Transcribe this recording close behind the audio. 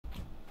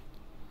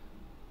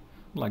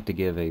I'd like to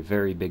give a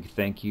very big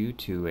thank you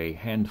to a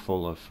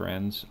handful of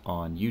friends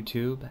on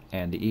YouTube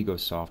and the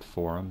EgoSoft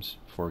forums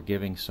for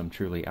giving some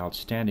truly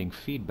outstanding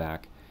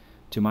feedback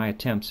to my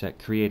attempts at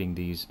creating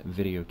these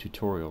video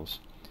tutorials.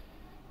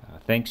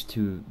 Thanks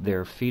to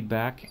their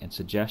feedback and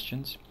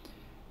suggestions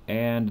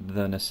and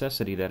the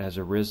necessity that has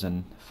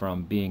arisen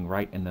from being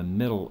right in the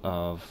middle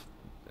of,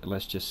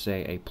 let's just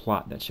say, a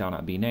plot that shall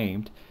not be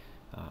named,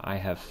 I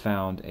have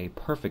found a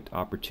perfect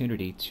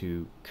opportunity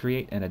to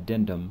create an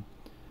addendum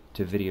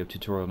to video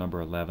tutorial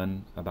number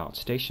 11 about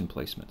station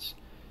placements.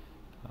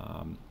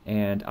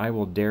 And I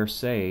will dare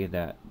say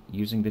that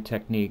using the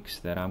techniques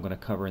that I'm going to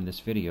cover in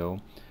this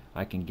video,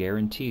 I can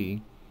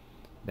guarantee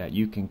that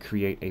you can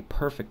create a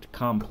perfect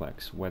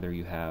complex, whether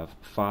you have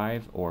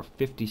 5 or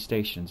 50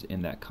 stations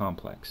in that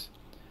complex.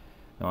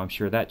 Now I'm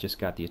sure that just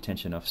got the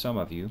attention of some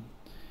of you,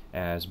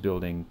 as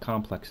building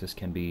complexes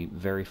can be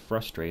very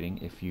frustrating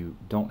if you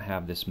don't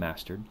have this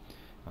mastered,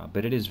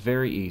 but it is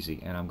very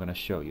easy, and I'm going to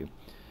show you.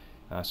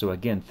 So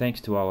again, thanks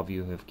to all of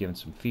you who have given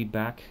some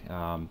feedback.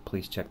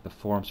 Please check the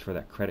forums for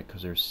that credit,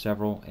 because there's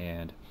several,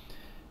 and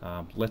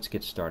let's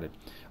get started.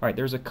 Alright,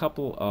 there's a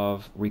couple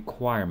of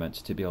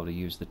requirements to be able to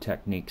use the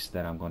techniques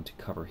that I'm going to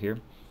cover here.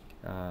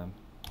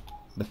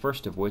 The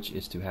first of which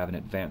is to have an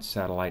advanced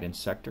satellite in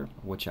sector,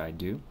 which I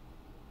do.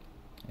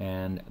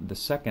 And the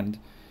second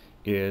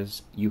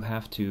is you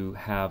have to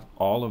have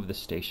all of the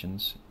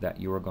stations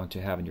that you are going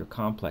to have in your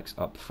complex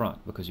up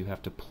front, because you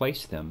have to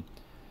place them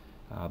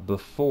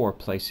before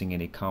placing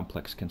any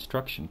complex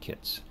construction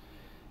kits,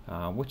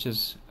 which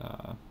is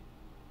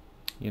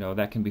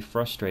that can be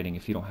frustrating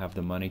if you don't have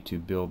the money to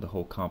build the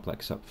whole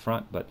complex up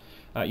front, but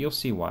you'll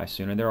see why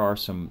soon, and there are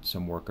some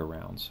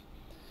workarounds.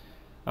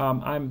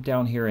 I'm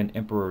down here in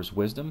Emperor's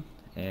Wisdom,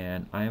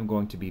 and I am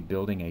going to be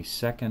building a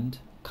second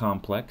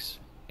complex,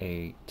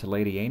 a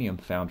Palladianium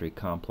Foundry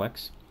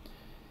complex.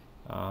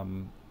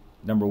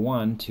 Number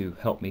one, to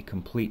help me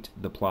complete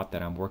the plot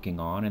that I'm working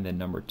on, and then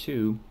number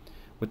two,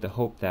 with the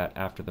hope that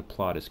after the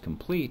plot is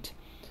complete,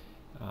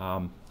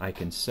 I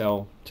can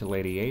sell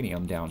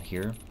Palladianium down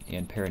here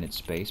in Paranid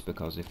Space,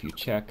 because if you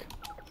check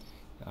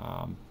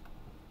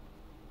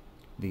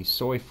these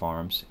soy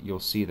farms,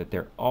 you'll see that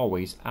they're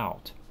always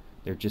out.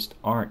 There just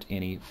aren't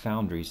any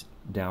foundries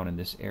down in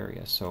this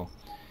area, so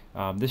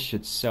this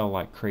should sell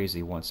like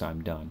crazy once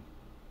I'm done.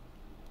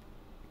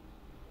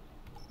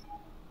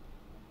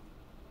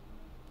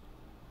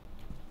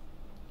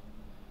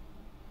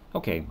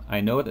 Okay,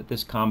 I know that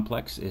this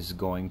complex is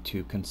going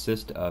to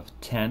consist of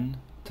 10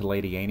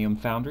 Palladianium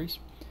foundries,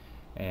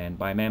 and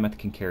my Mammoth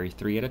can carry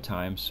 3 at a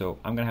time, so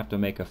I'm going to have to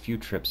make a few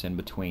trips in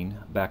between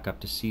back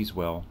up to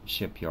Seaswell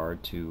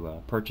shipyard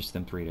to purchase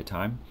them 3 at a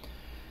time.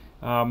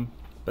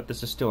 But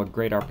this is still a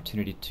great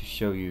opportunity to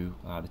show you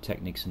the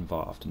techniques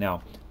involved.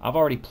 Now, I've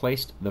already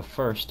placed the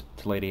first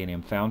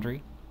Palladianium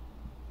foundry,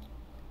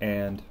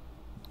 and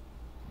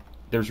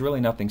there's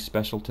really nothing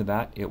special to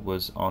that. It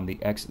was on the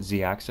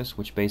XZ axis,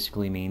 which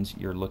basically means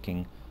you're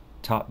looking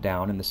top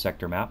down in the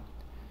sector map.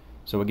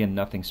 So again,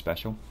 nothing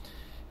special.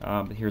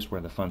 But here's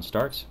where the fun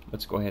starts.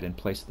 Let's go ahead and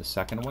place the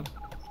second one.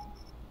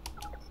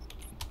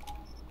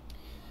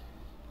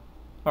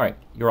 Alright,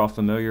 you're all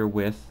familiar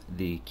with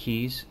the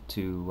keys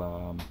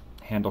to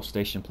handle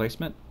station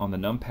placement. On the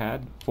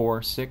numpad,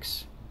 4,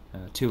 6,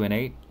 2, and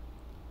 8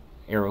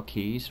 arrow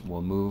keys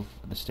will move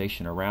the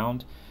station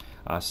around.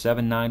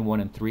 7, 9, 1,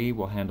 and 3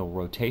 will handle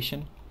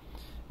rotation,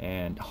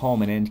 and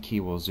home and end key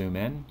will zoom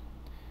in,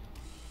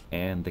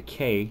 and the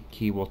K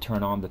key will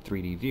turn on the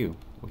 3D view,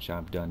 which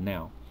I've done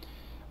now.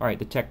 Alright,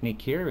 the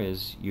technique here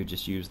is you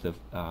just use the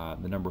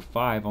number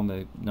 5 on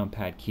the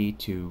numpad key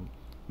to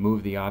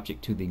move the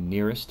object to the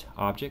nearest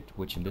object,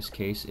 which in this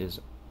case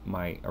is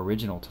my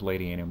original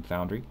Palladianium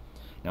foundry.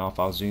 Now if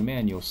I'll zoom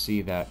in, you'll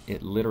see that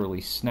it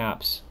literally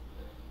snaps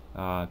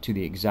to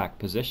the exact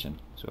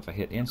position. So if I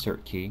hit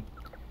insert key,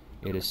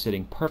 it is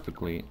sitting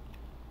perfectly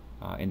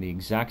in the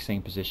exact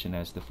same position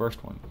as the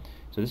first one.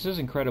 So this is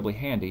incredibly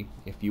handy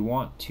if you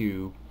want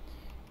to,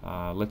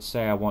 let's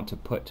say I want to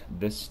put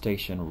this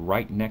station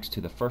right next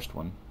to the first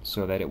one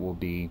so that it will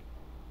be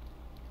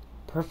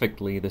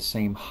perfectly the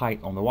same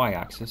height on the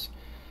y-axis.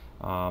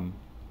 I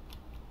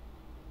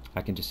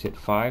can just hit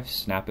 5,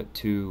 snap it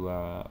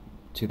to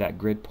that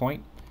grid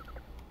point,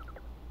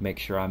 make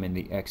sure I'm in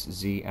the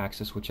XZ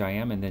axis, which I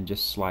am, and then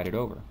just slide it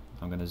over.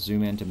 I'm going to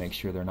zoom in to make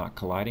sure they're not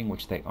colliding,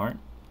 which they aren't.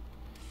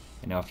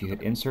 And now if you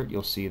hit insert,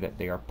 you'll see that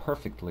they are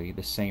perfectly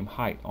the same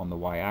height on the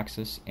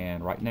y-axis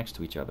and right next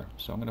to each other.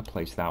 So I'm going to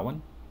place that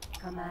one.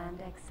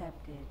 Command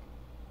accepted.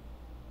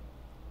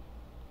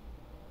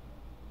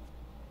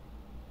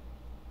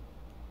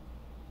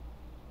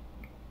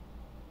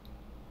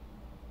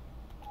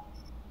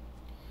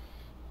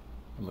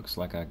 It looks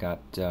like I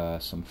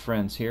got some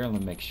friends here. Let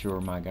me make sure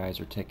my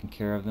guys are taking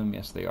care of them.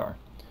 Yes, they are.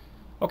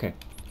 Okay.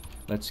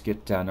 Let's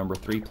get number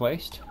 3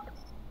 placed.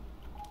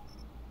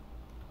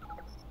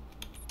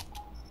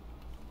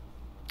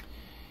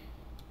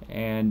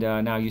 And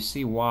now you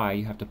see why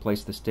you have to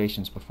place the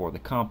stations before the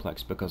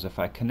complex, because if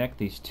I connect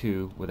these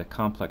two with a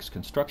complex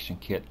construction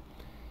kit,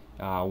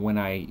 when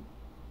I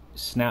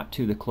snap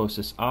to the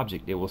closest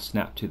object, it will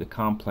snap to the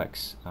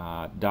complex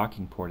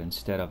docking port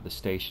instead of the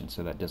station,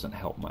 so that doesn't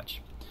help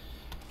much.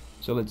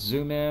 So let's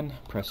zoom in,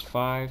 press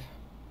 5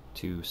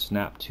 to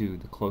snap to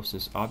the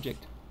closest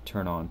object,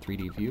 turn on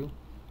 3D view,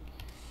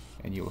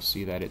 and you will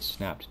see that it's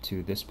snapped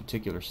to this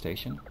particular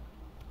station,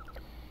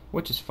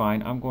 which is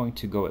fine. I'm going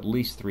to go at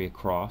least 3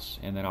 across,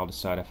 and then I'll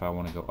decide if I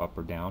want to go up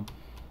or down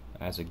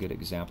as a good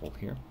example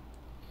here.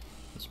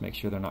 Let's make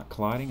sure they're not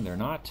colliding. They're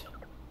not.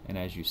 And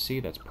as you see,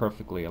 that's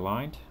perfectly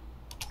aligned.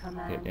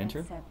 Command Hit enter.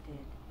 accepted.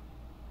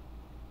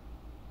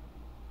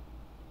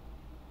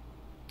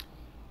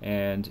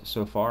 And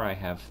so far I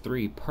have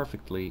 3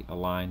 perfectly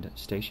aligned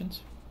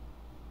stations.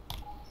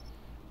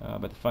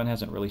 But the fun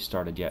hasn't really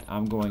started yet.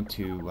 I'm going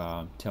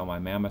to tell my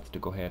Mammoth to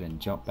go ahead and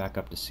jump back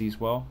up to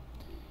Seaswell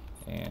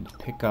and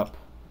pick up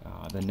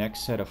the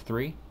next set of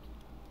 3,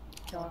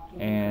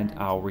 Docking and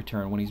granted. I'll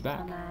return when he's back.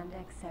 Command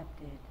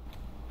accepted.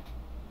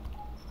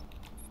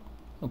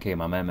 Okay,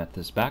 my Mammoth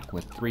is back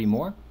with 3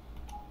 more.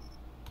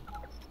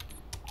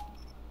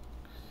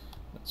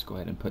 Let's go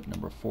ahead and put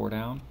number 4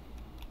 down.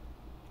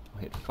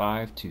 I'll hit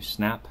 5 to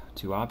snap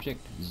to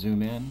object,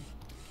 zoom in,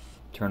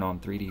 turn on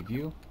 3D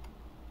view,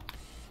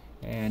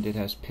 and it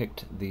has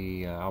picked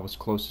the, I was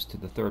closest to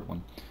the 3rd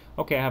one.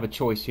 Okay, I have a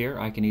choice here.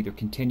 I can either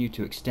continue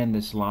to extend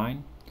this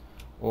line,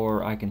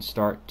 or I can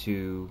start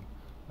to,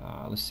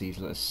 let's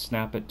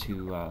snap it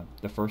to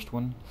the first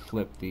one,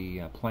 flip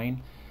the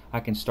plane. I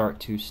can start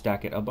to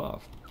stack it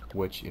above,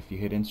 which if you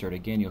hit insert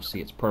again, you'll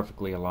see it's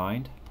perfectly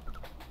aligned.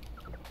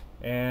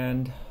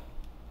 And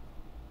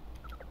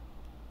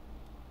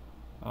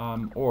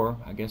or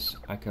I guess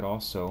I could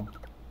also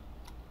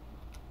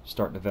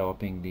start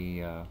developing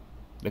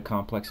the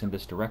complex in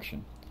this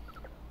direction.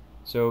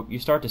 So you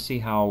start to see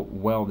how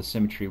well the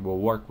symmetry will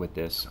work with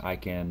this. I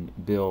can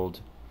build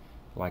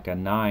like a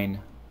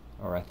 9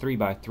 or a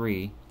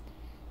 3x3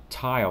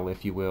 tile,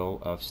 if you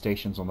will, of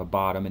stations on the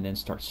bottom, and then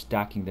start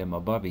stacking them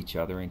above each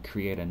other and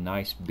create a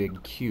nice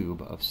big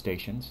cube of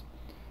stations.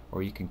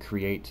 Or you can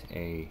create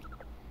a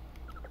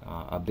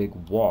big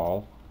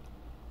wall,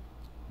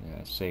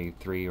 say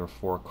 3 or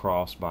 4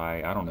 across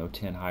by, I don't know,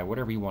 10 high,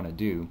 whatever you want to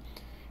do.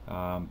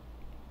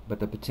 But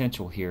the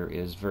potential here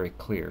is very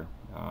clear.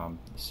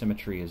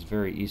 Symmetry is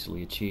very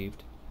easily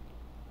achieved.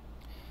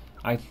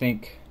 I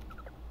think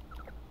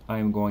I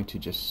am going to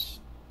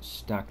just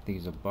stack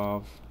these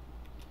above.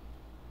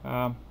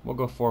 We'll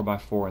go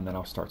 4x4, and then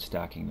I'll start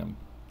stacking them.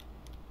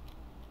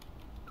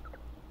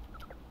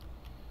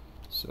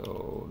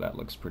 So that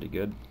looks pretty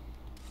good.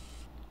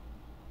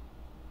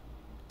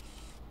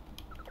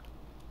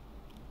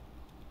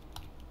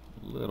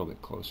 A little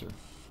bit closer.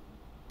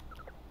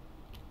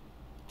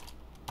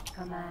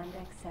 Command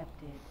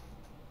accepted.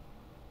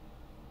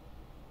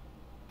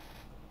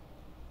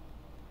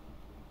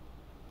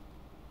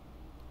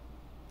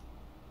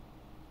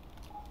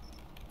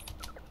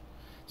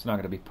 It's not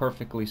going to be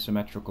perfectly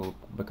symmetrical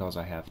because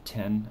I have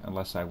 10,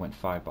 unless I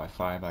went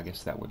 5x5. I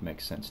guess that would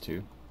make sense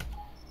too.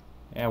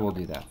 Yeah, we'll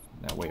do that.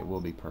 That way it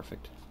will be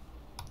perfect.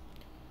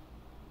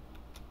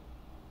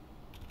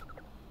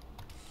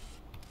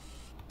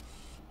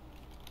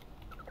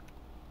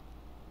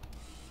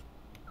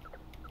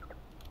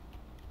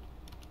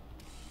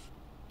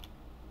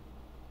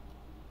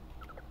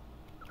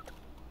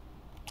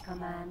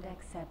 Command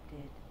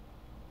accepted.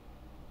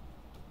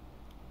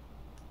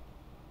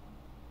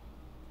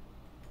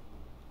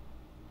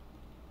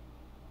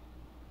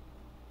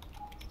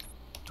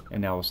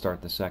 And now we'll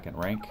start the second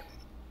rank.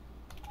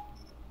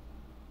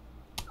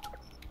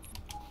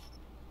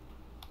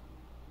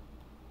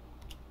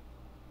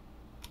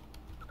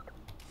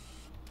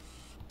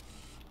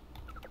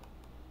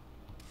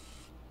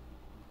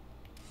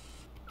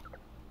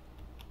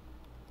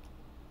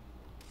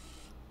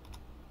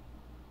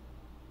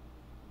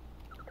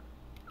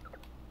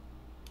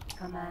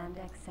 Command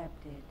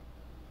accepted.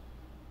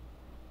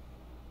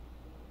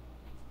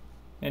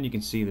 And you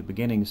can see the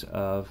beginnings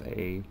of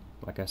a,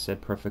 like I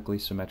said, perfectly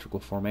symmetrical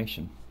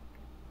formation.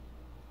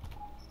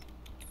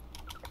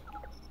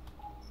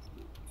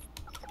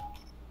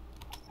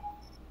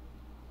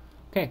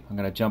 Okay, I'm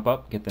going to jump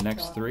up, get the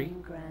next 3,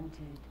 Docking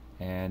granted.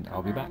 and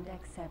I'll be back. Command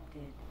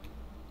accepted.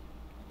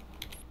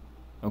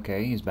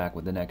 Okay, he's back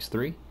with the next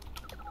 3.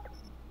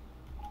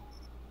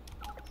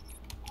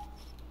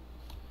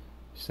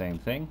 Same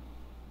thing.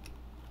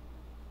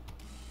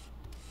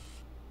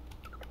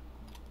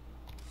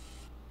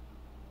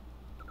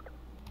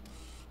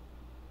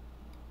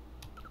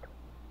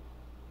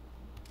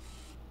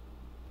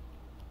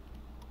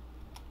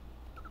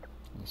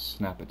 Let's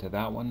snap it to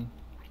that one.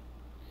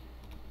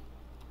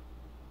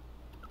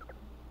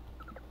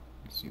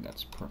 See,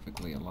 that's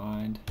perfectly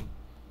aligned.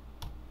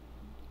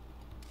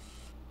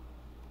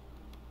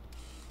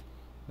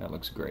 That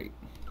looks great.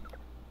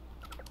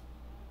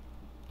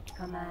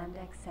 Command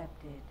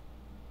accepted.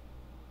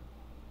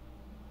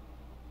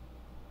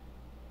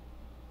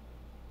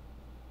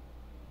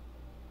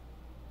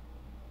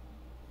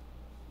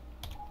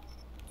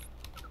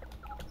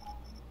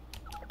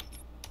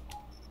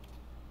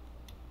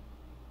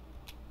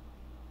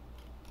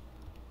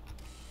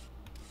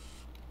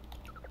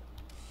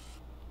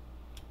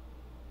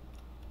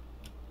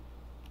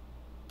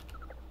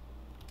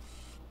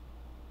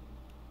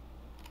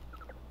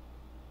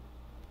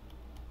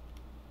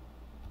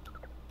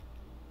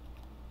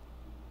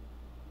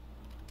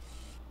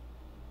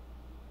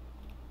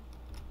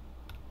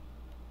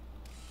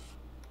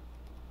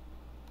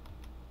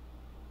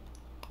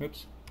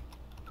 Oops.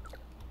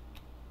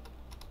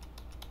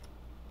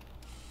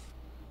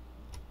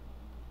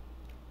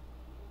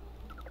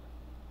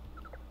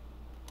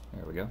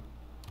 There we go.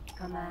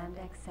 Command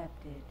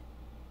accepted.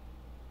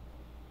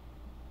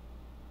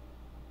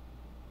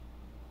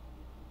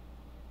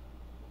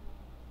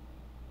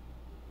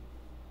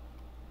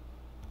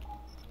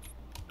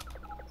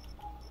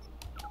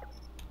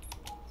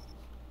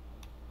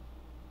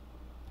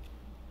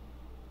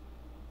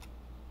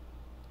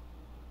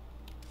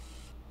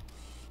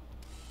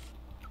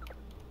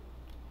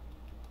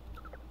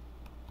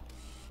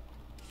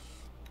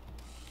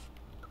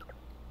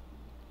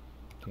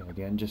 Okay,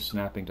 again, just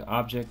snapping to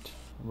object,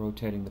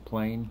 rotating the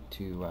plane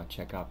to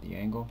check out the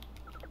angle.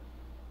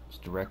 It's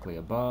directly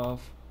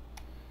above.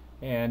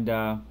 And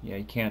yeah,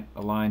 you can't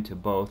align to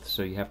both,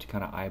 so you have to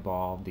kind of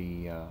eyeball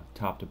the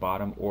top to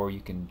bottom, or you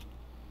can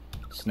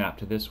snap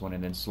to this one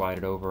and then slide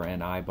it over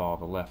and eyeball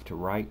the left to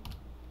right.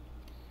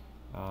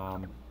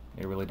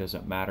 It really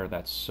doesn't matter.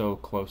 That's so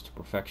close to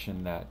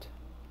perfection that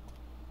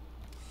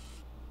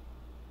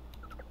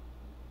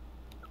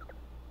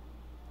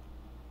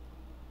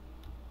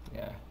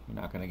yeah, you're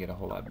not going to get a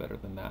whole lot better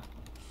than that.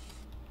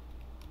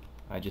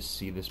 I just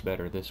see this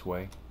better this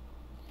way.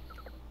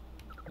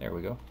 There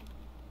we go.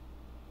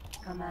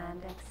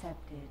 Command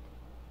accepted.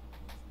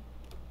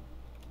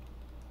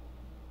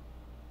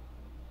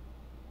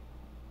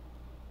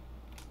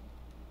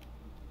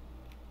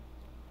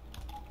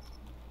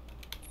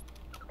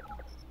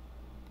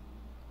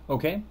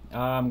 Okay,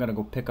 I'm going to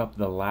go pick up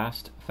the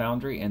last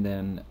foundry and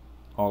then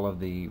all of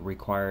the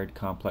required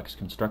complex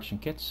construction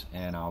kits,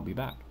 and I'll be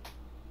back.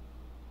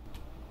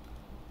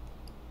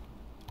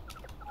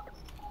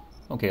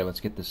 Okay, let's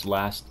get this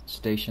last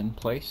station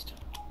placed.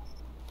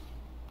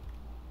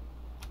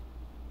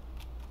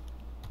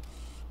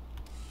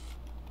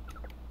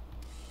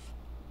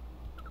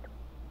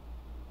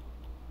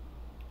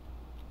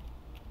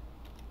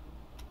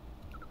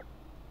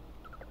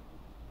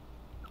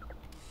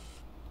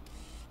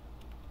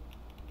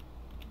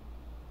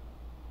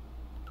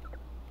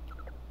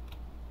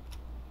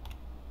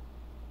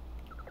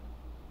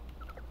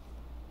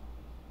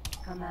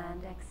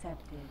 Command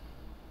accepted.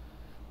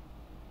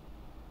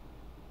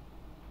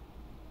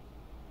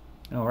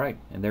 Alright,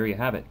 and there you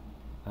have it.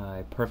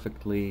 A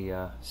perfectly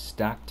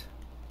stacked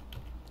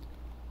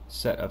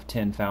set of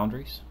 10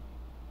 foundries.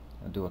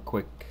 I'll do a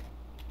quick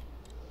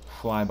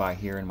flyby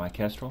here in my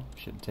Kestrel.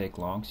 Shouldn't take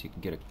long, so you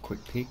can get a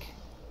quick peek.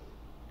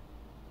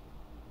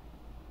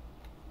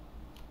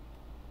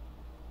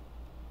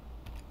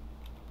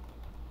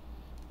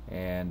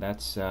 And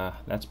that's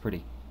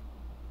pretty.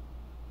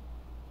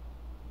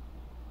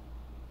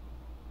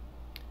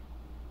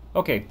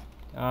 Okay,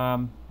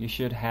 you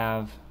should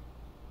have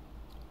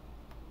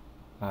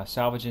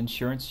salvage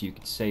insurance. You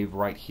can save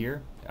right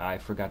here. I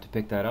forgot to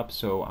pick that up,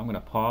 so I'm going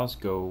to pause,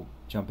 go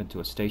jump into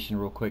a station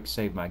real quick,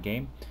 save my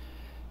game,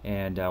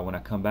 and when I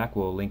come back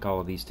we'll link all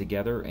of these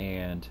together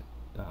and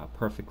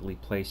perfectly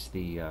place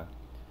the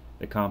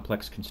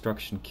complex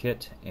construction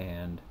kit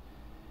and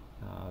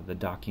the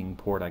docking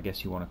port, I guess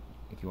if you want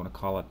to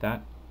call it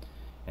that,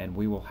 and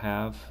we will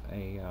have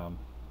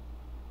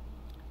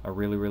a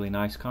really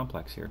nice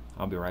complex here.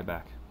 I'll be right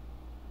back.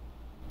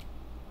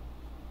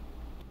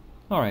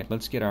 Alright,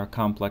 let's get our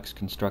complex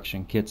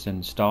construction kits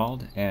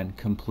installed and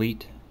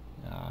complete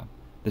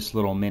this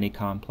little mini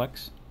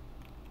complex.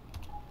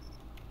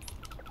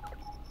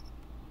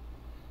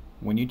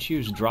 When you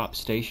choose drop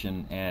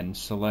station and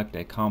select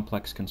a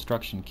complex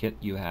construction kit,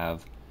 you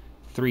have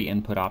 3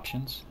 input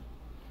options.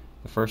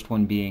 The first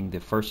one being the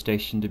first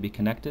station to be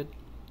connected,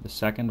 the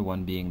second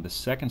one being the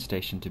second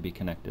station to be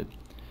connected,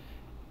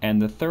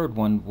 and the third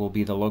one will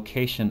be the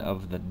location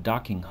of the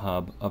docking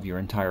hub of your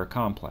entire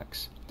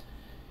complex.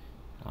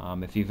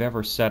 If you've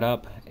ever set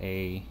up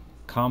a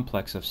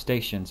complex of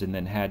stations and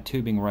then had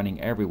tubing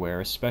running everywhere,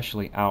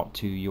 especially out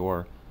to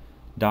your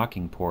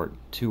docking port,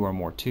 2 or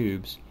more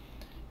tubes,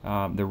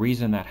 the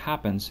reason that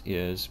happens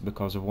is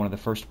because of one of the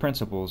first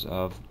principles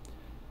of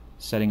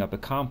setting up a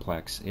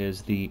complex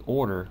is the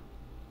order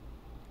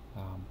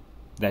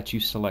that you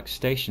select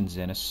stations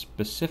in,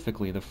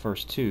 specifically the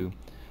first 2,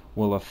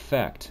 will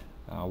affect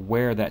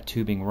where that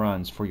tubing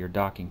runs for your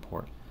docking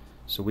port.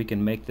 So we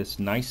can make this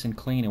nice and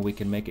clean, and we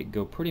can make it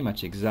go pretty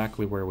much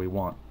exactly where we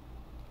want.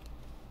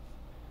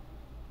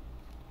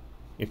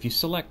 If you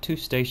select 2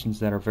 stations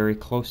that are very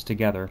close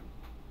together,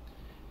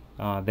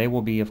 they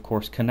will be of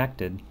course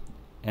connected,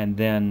 and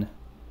then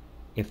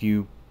if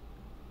you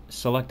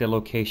select a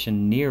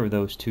location near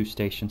those 2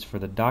 stations for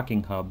the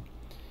docking hub,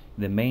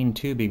 the main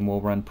tubing will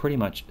run pretty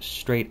much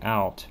straight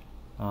out,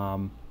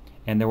 and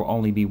there will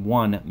only be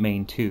one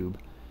main tube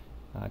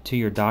to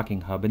your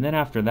docking hub. And then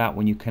after that,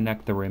 when you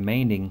connect the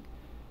remaining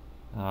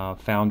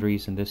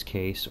foundries in this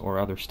case, or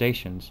other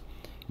stations,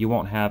 you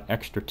won't have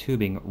extra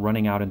tubing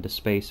running out into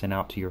space and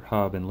out to your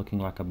hub and looking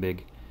like a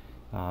big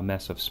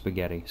mess of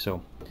spaghetti.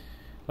 So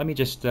let me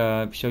just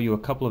show you a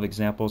couple of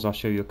examples. I'll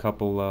show you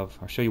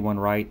one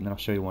right, and then I'll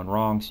show you one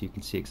wrong, so you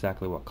can see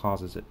exactly what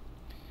causes it.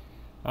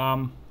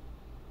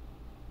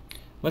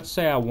 Let's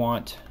say I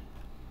want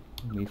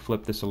Let me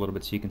flip this a little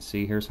bit so you can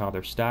see. Here's how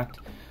they're stacked.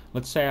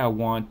 Let's say I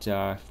want,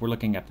 if we're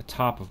looking at the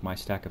top of my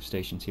stack of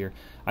stations here,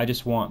 I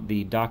just want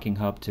the docking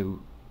hub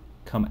to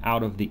come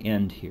out of the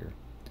end here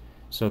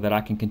so that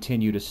I can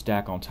continue to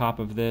stack on top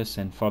of this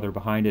and further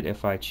behind it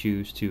if I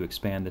choose to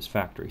expand this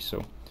factory.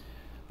 So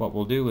what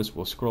we'll do is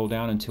we'll scroll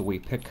down until we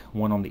pick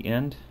one on the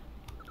end,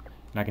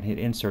 and I can hit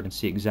insert and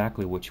see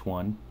exactly which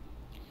one.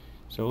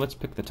 So let's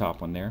pick the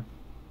top one there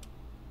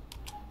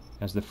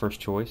as the first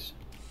choice.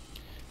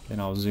 Then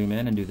I'll zoom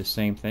in and do the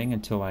same thing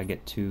until I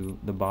get to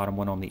the bottom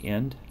one on the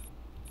end.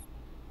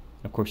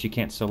 Of course, you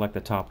can't select the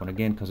top one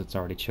again because it's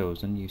already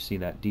chosen. You see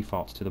that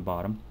defaults to the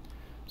bottom.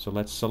 So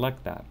let's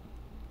select that.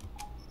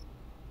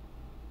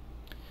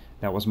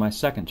 That was my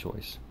second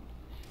choice.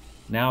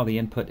 Now the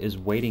input is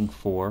waiting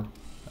for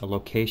a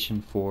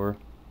location for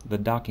the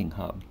docking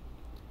hub.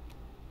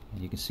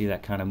 And you can see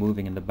that kind of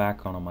moving in the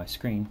background on my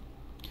screen.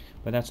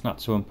 But that's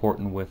not so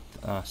important with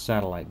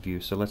satellite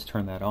view, so let's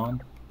turn that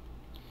on.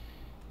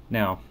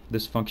 Now,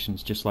 this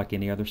functions just like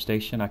any other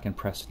station. I can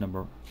press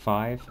number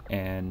 5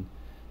 and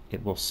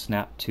it will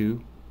snap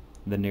to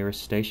the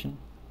nearest station,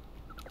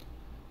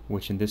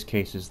 which in this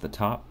case is the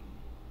top.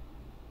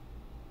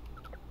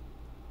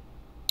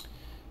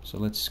 So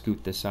let's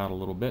scoot this out a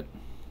little bit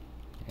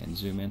and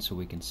zoom in so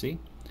we can see.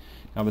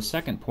 Now the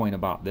second point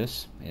about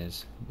this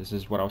is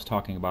what I was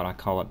talking about. I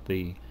call it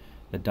the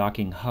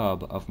docking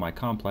hub of my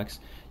complex.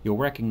 You'll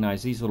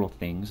recognize these little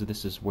things.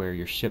 This is where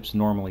your ships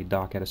normally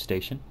dock at a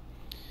station.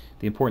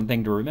 The important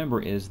thing to remember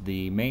is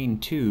the main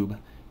tube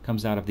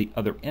comes out of the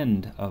other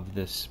end of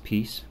this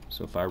piece.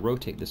 So if I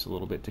rotate this a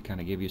little bit to kind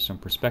of give you some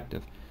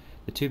perspective,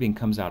 the tubing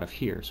comes out of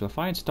here. So if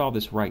I install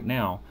this right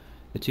now,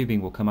 the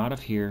tubing will come out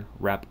of here,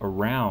 wrap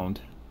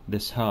around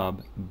this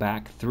hub,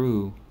 back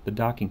through the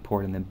docking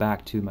port, and then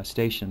back to my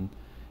station,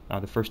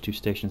 the first two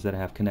stations that I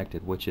have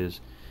connected, which is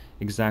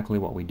exactly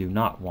what we do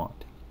not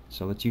want.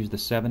 So let's use the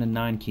 7 and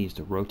 9 keys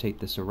to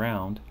rotate this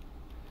around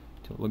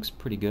until it looks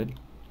pretty good.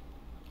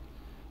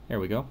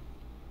 There we go.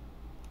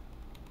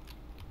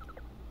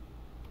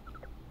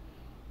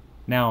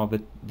 Now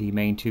the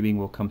main tubing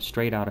will come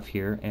straight out of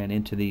here and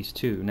into these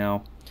two.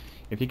 Now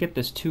if you get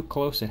this too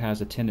close, it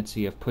has a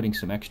tendency of putting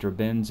some extra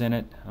bends in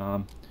it,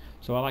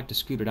 so I like to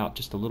scoot it out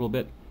just a little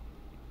bit.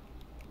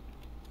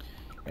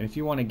 And if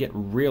you want to get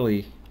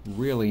really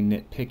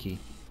nitpicky,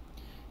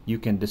 you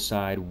can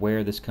decide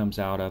where this comes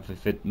out of,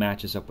 if it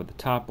matches up with the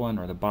top one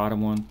or the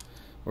bottom one,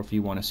 or if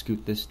you want to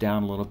scoot this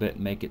down a little bit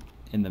and make it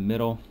in the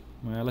middle.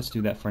 Well, let's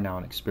do that for now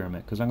and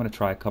experiment, because I'm going to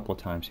try a couple of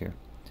times here.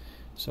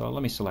 So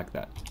let me select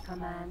that.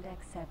 Command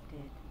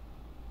accepted.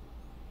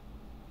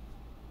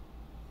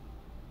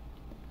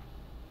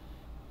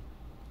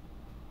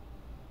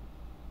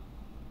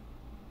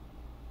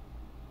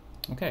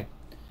 Okay.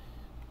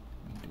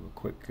 Let me do a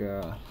quick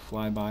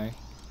flyby.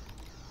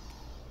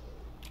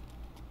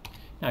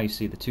 Now you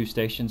see the two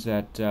stations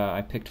that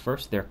I picked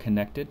first. They're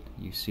connected.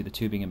 You see the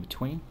tubing in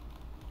between.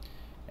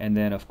 And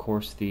then, of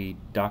course, the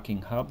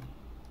docking hub,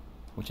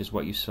 which is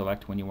what you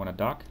select when you want to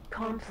dock.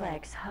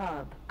 Complex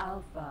hub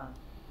alpha.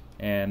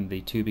 And the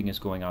tubing is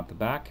going out the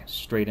back,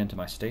 straight into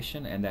my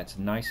station, and that's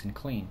nice and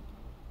clean.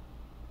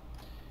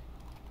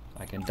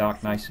 I can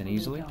dock nice and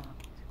easily.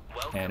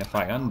 And if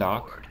I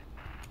undock,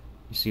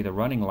 you see the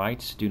running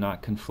lights do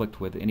not conflict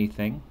with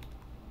anything.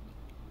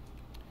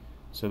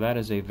 So that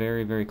is a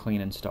very clean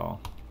install.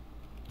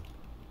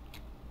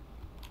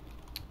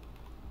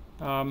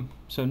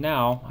 So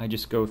now I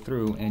just go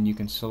through and you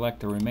can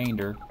select the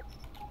remainder.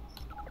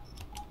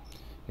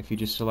 If you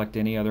just select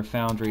any other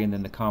foundry and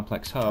then the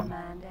complex hub,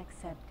 Command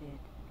accepted.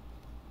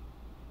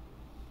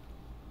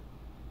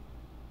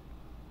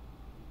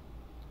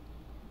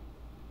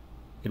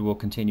 it will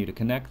continue to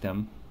connect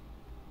them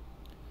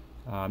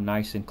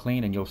nice and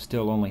clean, and you'll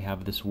still only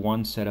have this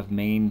one set of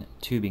main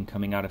tubing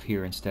coming out of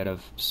here instead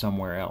of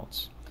somewhere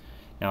else.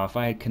 Now if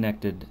I had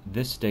connected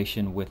this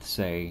station with,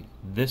 say,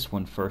 this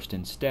one first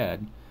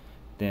instead,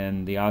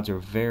 then the odds are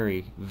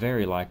very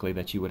likely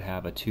that you would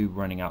have a tube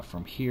running out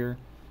from here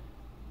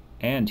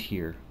and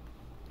here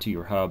to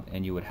your hub,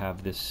 and you would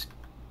have this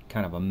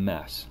kind of a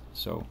mess.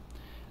 So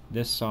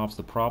this solves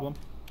the problem,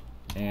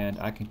 and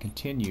I can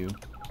continue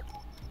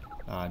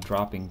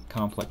dropping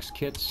complex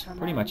kits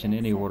pretty much in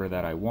any order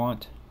that I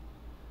want.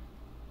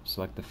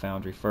 Select the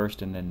foundry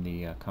first and then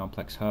the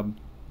complex hub.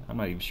 I'm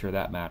not even sure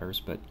that matters,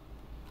 but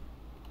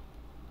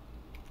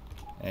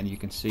and you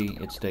can see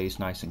it stays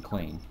nice and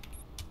clean.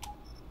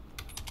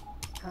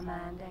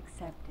 Command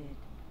accepted.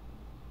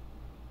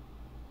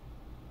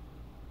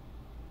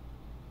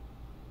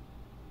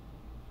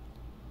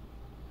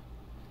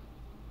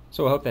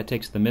 So I hope that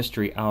takes the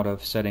mystery out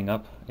of setting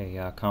up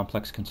a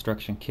complex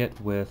construction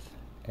kit with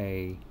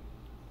a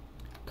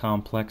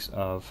complex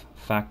of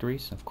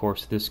factories. Of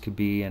course, this could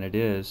be, and it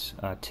is,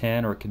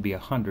 10 or it could be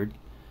 100,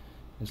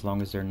 as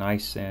long as they're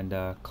nice and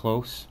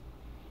close,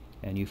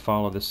 and you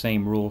follow the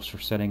same rules for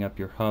setting up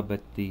your hub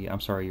at the,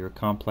 your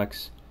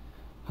complex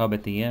hub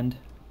at the end.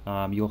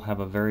 You'll have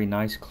a very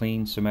nice,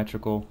 clean,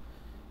 symmetrical,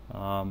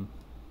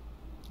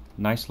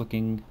 nice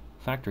looking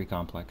factory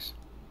complex.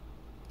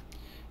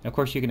 Of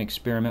course, you can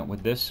experiment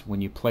with this.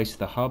 When you place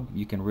the hub,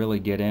 you can really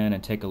get in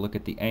and take a look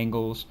at the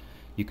angles.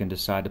 You can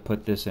decide to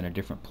put this in a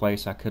different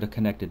place. I could have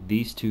connected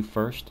these two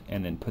first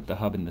and then put the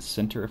hub in the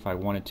center if I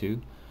wanted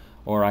to,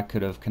 or I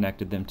could have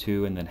connected them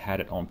two and then had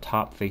it on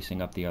top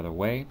facing up the other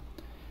way.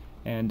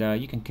 And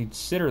you can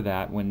consider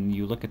that when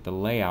you look at the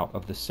layout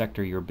of the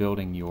sector you're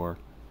building your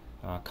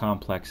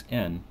complex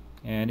in,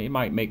 and it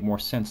might make more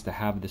sense to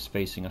have this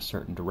facing a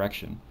certain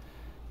direction.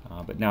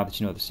 But now that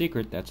you know the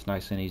secret, that's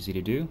nice and easy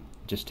to do.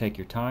 Just take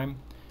your time,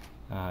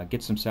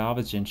 get some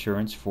salvage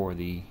insurance for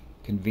the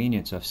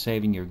convenience of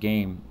saving your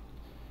game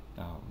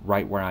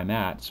right where I'm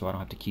at, so I don't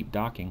have to keep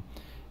docking.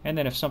 And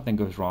then if something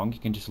goes wrong, you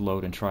can just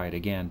load and try it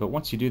again. But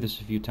once you do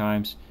this a few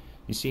times,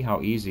 you see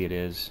how easy it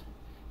is.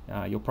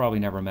 You'll probably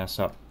never mess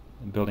up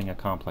building a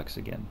complex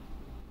again.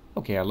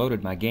 Okay, I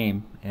loaded my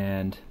game,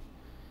 and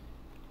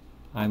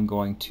I'm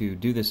going to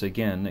do this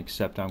again,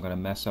 except I'm going to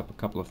mess up a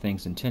couple of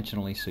things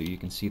intentionally so you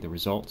can see the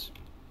results.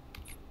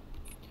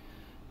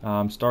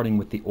 Starting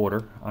with the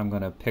order, I'm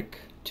going to pick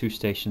two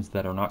stations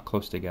that are not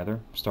close together,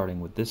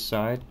 starting with this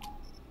side,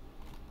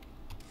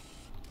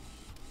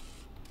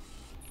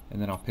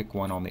 and then I'll pick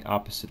one on the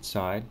opposite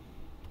side,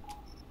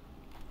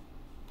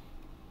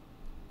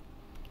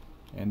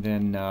 and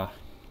then well,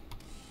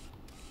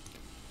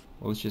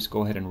 let's just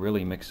go ahead and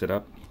really mix it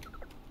up.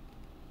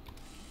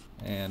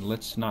 And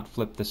let's not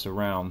flip this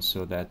around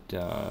so that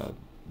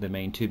the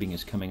main tubing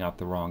is coming out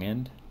the wrong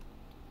end.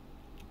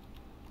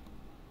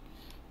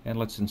 And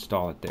let's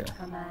install it there.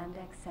 Command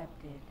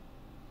accepted.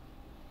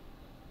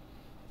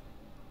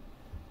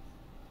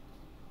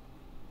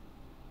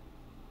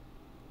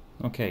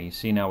 Okay, you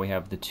see now we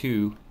have the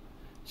two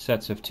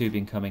sets of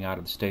tubing coming out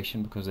of the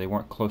station because they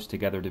weren't close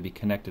together to be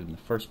connected in the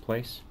first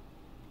place.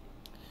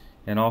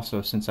 And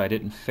also, since I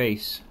didn't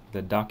face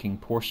the docking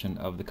portion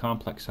of the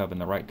complex hub in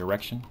the right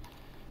direction,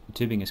 the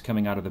tubing is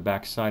coming out of the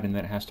back side, and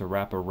then it has to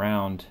wrap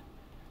around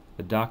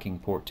the docking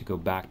port to go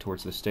back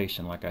towards the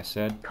station, like I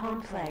said.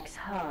 Complex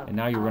hub. And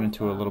now you run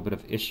into a little bit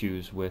of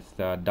issues with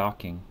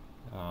docking.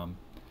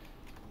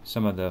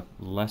 Some of the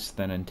less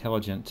than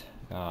intelligent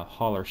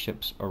hauler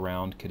ships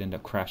around could end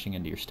up crashing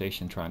into your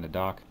station trying to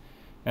dock,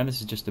 and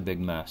this is just a big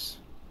mess.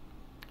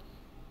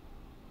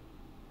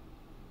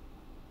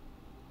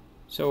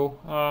 So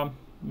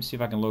let me see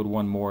if I can load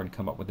one more and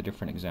come up with a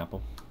different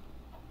example.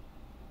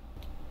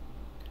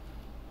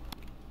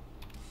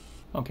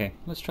 Okay,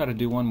 let's try to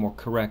do one more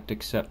correct,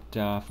 except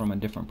from a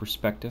different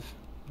perspective.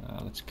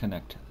 Let's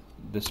connect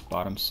this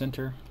bottom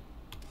center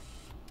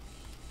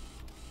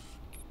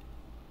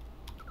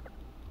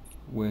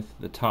with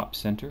the top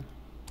center.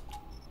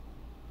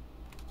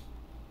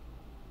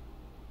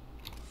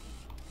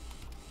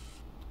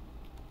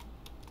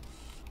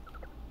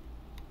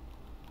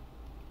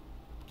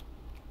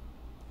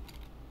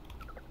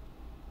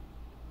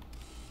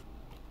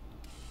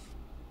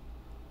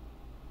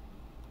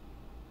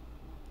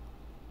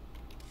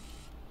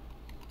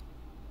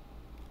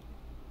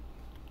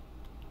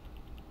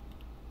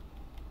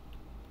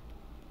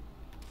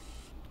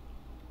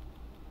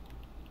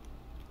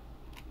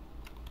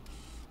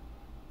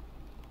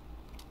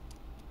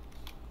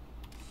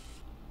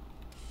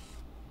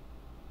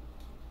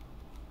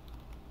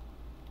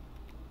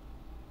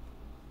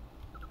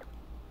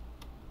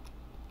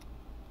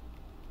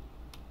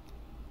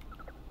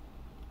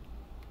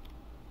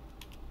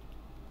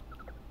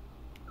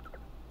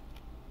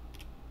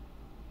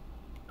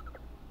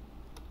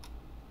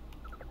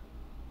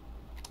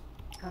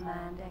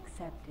 Command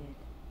accepted.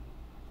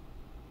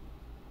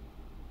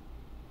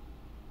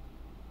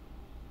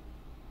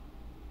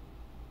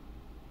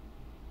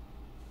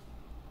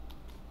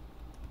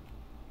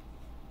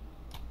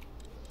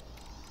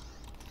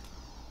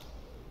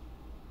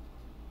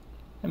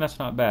 And that's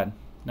not bad.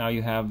 Now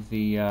you have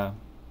the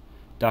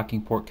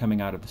docking port coming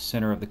out of the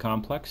center of the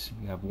complex.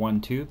 You have one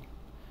tube,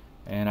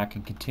 and I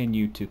can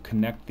continue to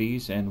connect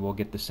these and we'll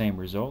get the same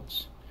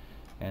results.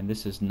 And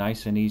this is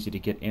nice and easy to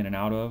get in and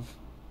out of.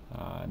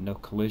 No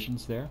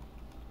collisions there.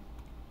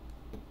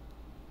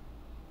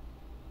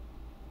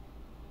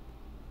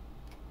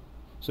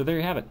 So there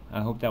you have it.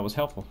 I hope that was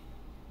helpful.